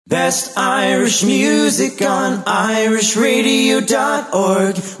Best Irish music on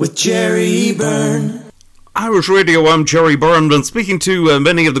irishradio.org with Jerry Byrne. Irish Radio, I'm Jerry Byrne, and speaking to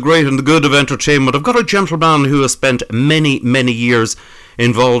many of the great and the good of entertainment. I've got a gentleman who has spent many years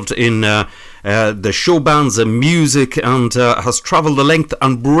involved in the showbands and music, and has travelled the length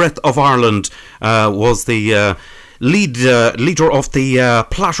and breadth of Ireland. Was the leader of the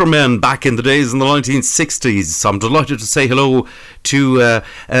Plattermen back in the days in the 1960s. I'm delighted to say hello to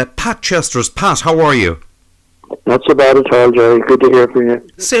Pat Chesters. Pat, how are you? Not so bad at all, Jerry. Good to hear from you.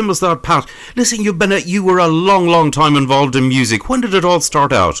 Same as that, Pat. Listen, you were a long time involved in music. When did it all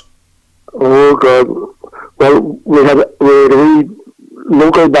start out? Oh God! Well, we had a wee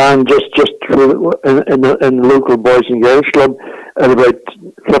local band just in the local Boys and Girls Club at about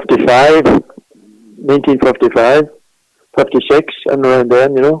 1955, 56, and around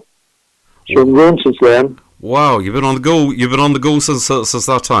then, you know. So I'm going since then. Wow, you've been on the go. You've been on the go since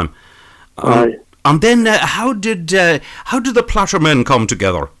that time. Aye. And then, how did the Plattermen come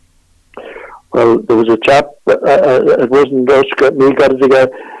together? Well, there was a chap. It wasn't us me got it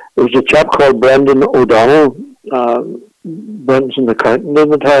together. There was a chap called Brendan O'Donnell. Brendan's an accountant in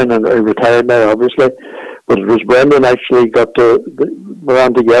the town, and he retired now, obviously. But it was Brendan actually got the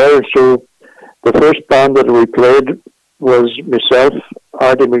band together. So the first band that we played was myself,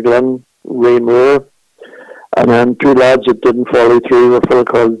 Artie McGlynn, Ray Moore, and then two lads that didn't follow through, a fellow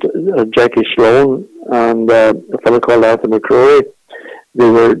called Jackie Sloan and a fellow called Arthur McCrory. They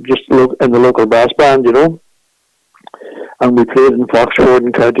were just in the local brass band, you know. And we played in Foxford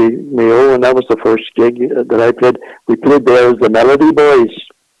in County Mayo, and that was the first gig that I played. We played there as the Melody Boys.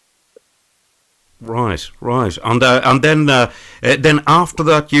 Right. And then after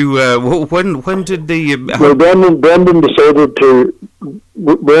that, you when did the well, Brendan decided to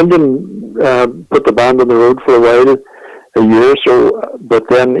put the band on the road for a while, a year or so, but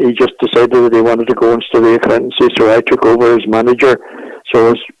then he just decided that he wanted to go and study accountancy, so I took over as manager. So I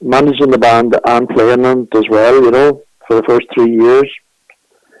was managing the band and playing it as well, you know, for the first 3 years.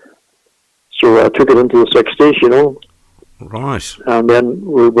 So I took it into the 60s, you know. Right. And then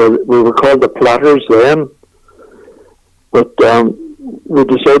we were called the Platters then. But we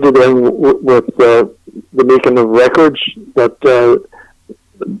decided then with the making of records that the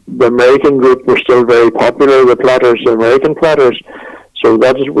American group were still very popular, the Platters, the American Platters. So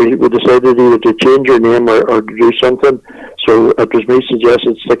that is, we decided either to change your name or to do something. So it was me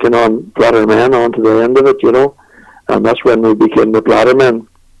suggested sticking on Plattermen onto the end of it, you know. And that's when we became the Plattermen,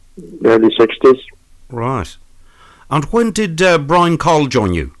 early 60s. Right. And when did Brian Coll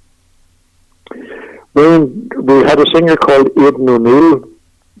join you? We had a singer called Aidan O'Neill.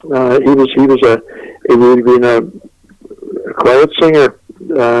 He would have been a quiet singer.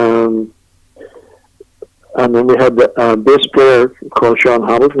 And then we had a bass player called Sean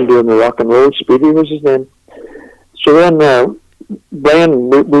Hamilton doing the rock and roll. Speedy was his name. So then Brian,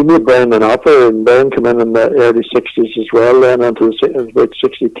 we made Brian an offer, and Brian came in the early 60s as well, then until it was about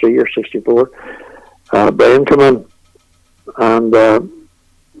 63 or 64. Brian came in, and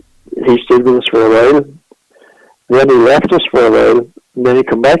he stayed with us for a while. Then he left us for a while, and then he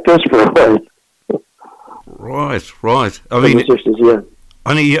came back to us for a while. Right. I mean, in the 60s, yeah.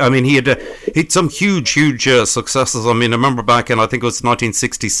 And he had some huge successes. I mean, I remember back in, I think it was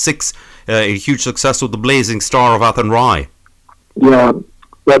 1966, a huge success with the Blazing Star of Athenry. Yeah,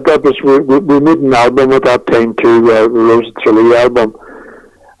 that was we made an album at that time too, the Rose of Tralee album,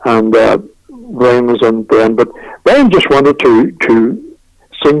 and Brian was in then. But Brian just wanted to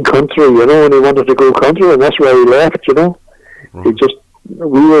sing country, you know, and he wanted to go country, and that's why he left, you know. Right.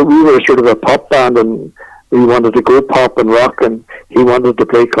 We were sort of a pop band, and we wanted to go pop and rock, and he wanted to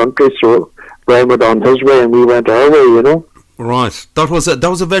play country, so Brian went on his way and we went our way, you know. Right. That was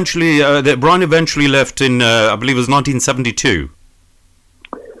eventually Brian eventually left in I believe it was 1972.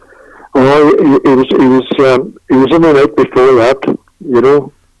 Oh, he was in the night before that, you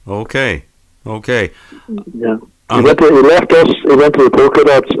know. Okay. Yeah. He left us. He went to the Polka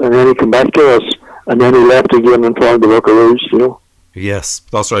Dots, and then he came back to us, and then he left again and joined the Buckaroos, you know. Yes,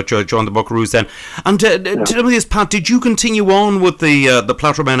 that's right. Joined the Buckaroos then. And tell me this, Pat, did you continue on with the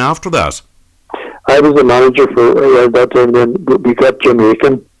Plattermen after that? I was the manager for that time. Then we got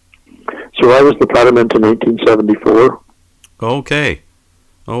Jamaican, so I was the Plattermen to 1974.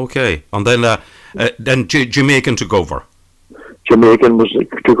 Okay, and then Jamaican took over. Jamaican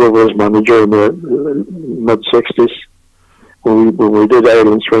took over as manager in the mid 60s when we did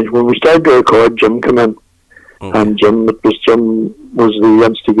Ireland Strange. When we started to record, Jim came in. Okay. And Jim was the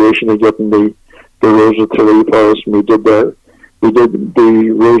instigation of getting the Rose of Tralee for us, and we did the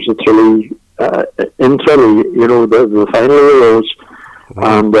Rose of Tralee in Tralee, you know, the final of those.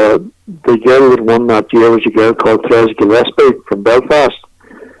 Right. And the girl that won that year was a girl called Theresa Gillespie from Belfast,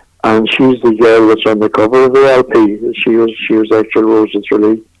 and she's the girl that's on the cover of the LP. She was actual Roses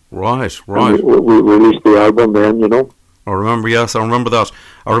Relief. Right. And we released the album then, you know. I remember. Yes, I remember that.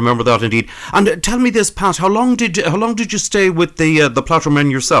 I remember that indeed. And tell me this, Pat. How long did you stay with the Plattermen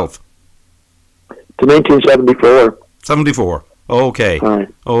yourself? To 1974. 74. Okay. Aye.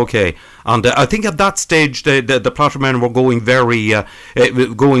 Okay. And I think at that stage the Plattermen were going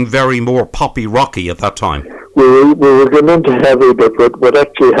very more poppy rocky at that time. We were going into heavy, but what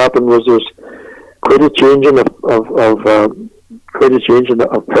actually happened was there's quite a changing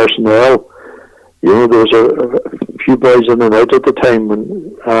of personnel. You know, there was a few boys in and out at the time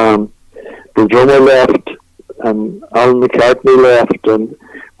when the drummer left and Alan McCartney left, and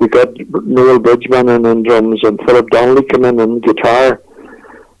we got Noel Bridgman in on drums and Philip Donnelly came in on guitar.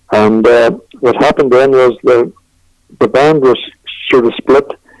 And what happened then was the band was sort of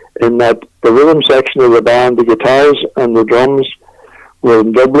split in that the rhythm section of the band, the guitars and the drums, were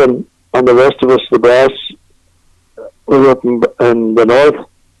in Dublin, and the rest of us, the brass, were up in the north.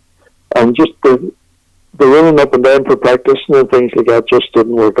 And just the running up and down for practicing and things like that just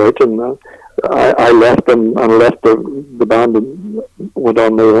didn't work out. And I left them and left the band and went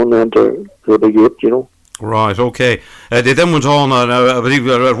on my own then to the Big Eight, you know. Right, okay. They then went on, I believe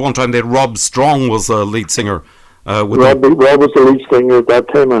at one time Rob Strong was the lead singer. Rob was the lead singer at that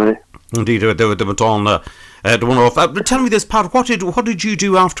time, Indeed, they went on to one off. Tell me this, Pat, what did you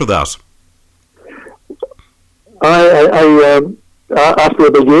do after that? After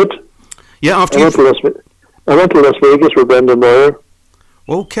the Big Eight, yeah, after I went to Las Vegas with Brendan Bowyer.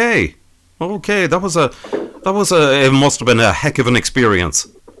 Okay, that was it must have been a heck of an experience.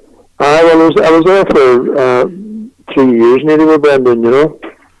 I was there for 3 years nearly with Brendan, you know.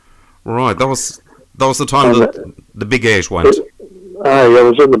 Right, that was the time that the Big Eight went. I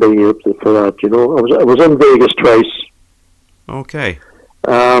was in the Big Eight for that, you know. I was in Vegas twice. Okay.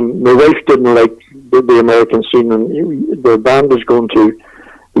 My wife didn't like the American scene, and the band was going to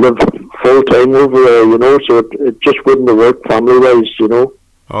live full time over there, you know, so it just wouldn't have worked family wise, you know.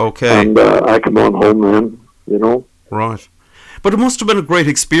 Okay. And I come on home then, you know. Right. But it must have been a great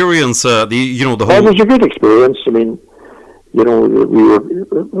experience, the whole... It was a good experience. I mean, you know, it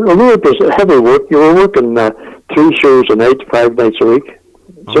was heavy work. You were working 3 shows a night, 5 nights a week.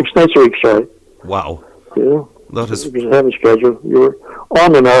 6 nights a week, sorry. Wow. You know, that is... It was a heavy schedule. You were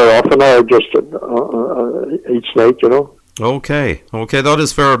on an hour, off an hour, just each night, you know. Okay, that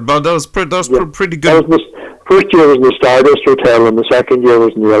is fair. But that was pretty good. First year was in the Stardust Hotel, and the second year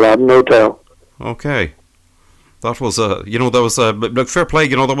was in the Aladdin Hotel. Okay. That was like fair play.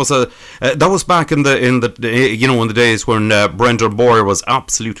 You know, that was back in the days when Brendan Bowyer was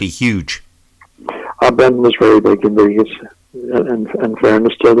absolutely huge. Brendan was very big in Vegas, and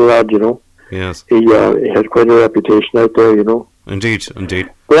fairness to the lad, you know. Yes. He had quite a reputation out there, you know. Indeed.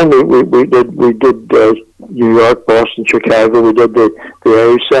 Then we did New York, Boston, Chicago. We did the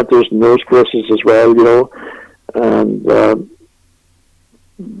Irish centres and those places as well, you know, and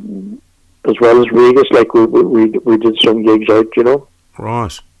as well as Vegas, like we did some gigs out, you know.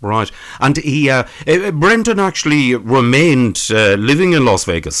 Right. And he Brendan actually remained living in Las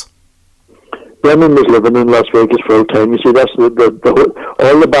Vegas. Brendan was living in Las Vegas full time. You see, that's all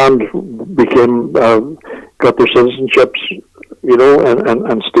the band became got their citizenships, you know,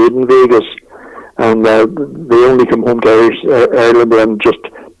 and stayed in Vegas, and they only come home to Ireland and just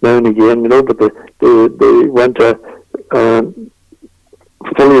now and again, you know. But they went to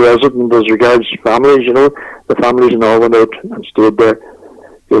fully resident as regards families, you know. The families and all went out and stayed there,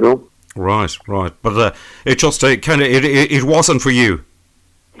 you know. Right. But it just it wasn't for you.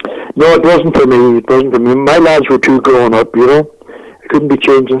 No, it wasn't for me. My lads were too grown up, you know. I couldn't be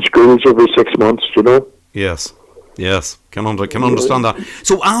changing schools every 6 months, you know. Yes. Can understand that.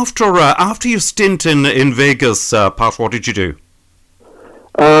 So after your stint in Vegas, Pat, what did you do?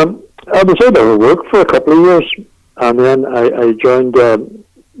 I was out of work for a couple of years, and then I joined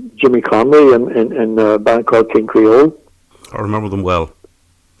Jimmy Conley in a band called King Creole. I remember them well.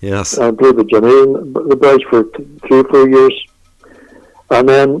 Yes. I played with Jimmy and the boys for 3 or 4 years. And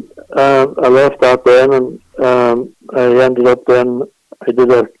then I left that then, and I ended up then, I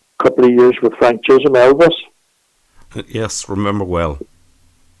did a couple of years with Frank Chism, Elvis. Yes, remember well.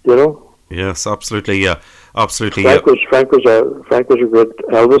 You know? Yes, absolutely, absolutely. Frank was a great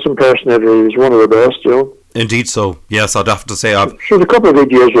Elvis impersonator. He was one of the best, you know. Indeed so. Yes, I'd have to say So it was a couple of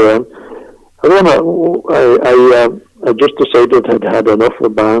good years around. I just decided I'd had enough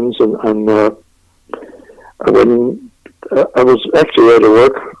of bands, and I was actually out of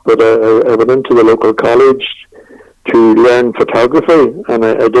work, but I went into the local college to learn photography, and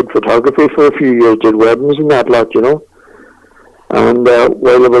I did photography for a few years, did weddings and that lot, you know. And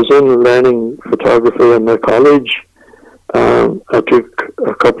while I was in learning photography in the college, I took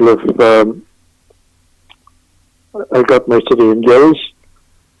a couple of, I got my city in Gills,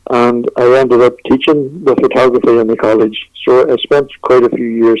 and I ended up teaching the photography in the college. So I spent quite a few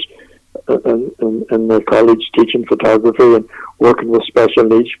years in the college teaching photography and working with special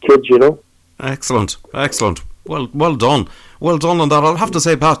needs kids, you know. Excellent. Well done on that. I'll have to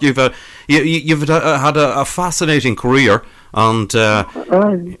say, Pat, you've had a fascinating career, and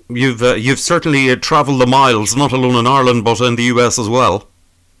you've certainly travelled the miles, not alone in Ireland but in the US as well.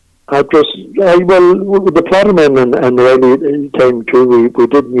 With the Plattermen in the early time too, we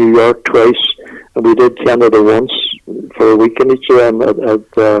did New York twice, and we did Canada once for a week in each of them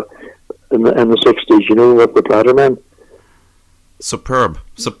in the 60s, you know, with the Plattermen.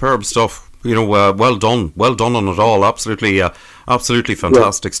 Superb stuff. You know, well done on it all. Absolutely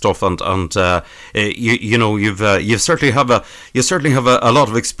fantastic stuff. And you know, you certainly have a lot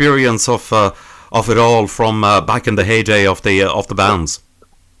of experience of it all from back in the heyday of the bands.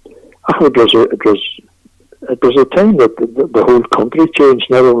 It was a time that the whole country changed,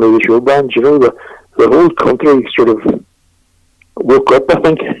 not only the show bands, you know, the whole country sort of woke up, I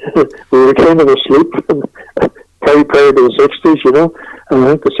think. We were kind of asleep prior to the 60s, you know, and I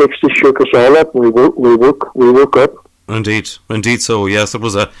think the 60s shook us all up, and we woke up. Indeed so, yes. It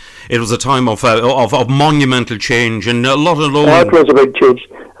was a time of monumental change, and a lot of... It was a big change.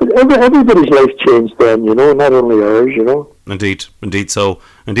 Everybody's life changed then, you know, not only ours, you know. Indeed so.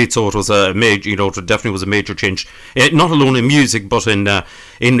 It was a major, you know, it definitely was a major change. Not alone in music, but in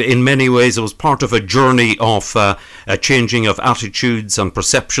many ways it was part of a journey of a changing of attitudes and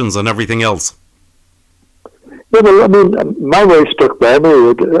perceptions and everything else. Yeah, well, I mean, my wife stuck by me.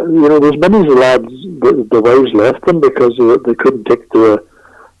 You know, there's many lads, the wives left them because they couldn't take the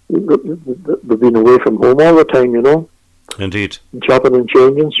being away from home all the time, you know. Indeed. Chopping and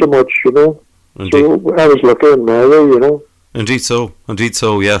changing so much, you know. Indeed. So I was lucky in my way, you know. Indeed so,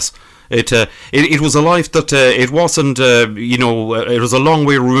 yes. It was a life that it wasn't, you know, it was a long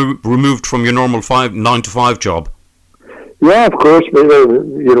way removed from your normal 9 to 5 job. Yeah, of course.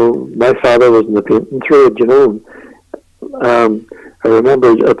 You know, my father was in the painting trade, you know. I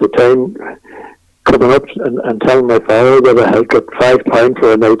remember at the time coming up and telling my father that I had got £5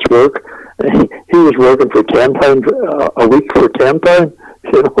 for a night's work. He was working for £10 a week for £10.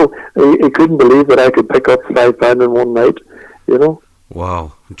 You know, he couldn't believe that I could pick up £5 in one night. You know.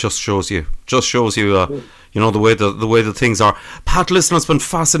 Wow, it just shows you. You know, the way that things are. Pat, listen, it's been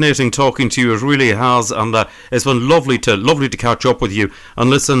fascinating talking to you. It really has, and it's been lovely to catch up with you. And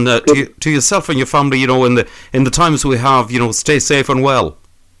listen to yourself and your family. You know, in the times we have, you know, stay safe and well.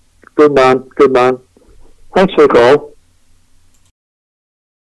 Good man. Thanks for the call.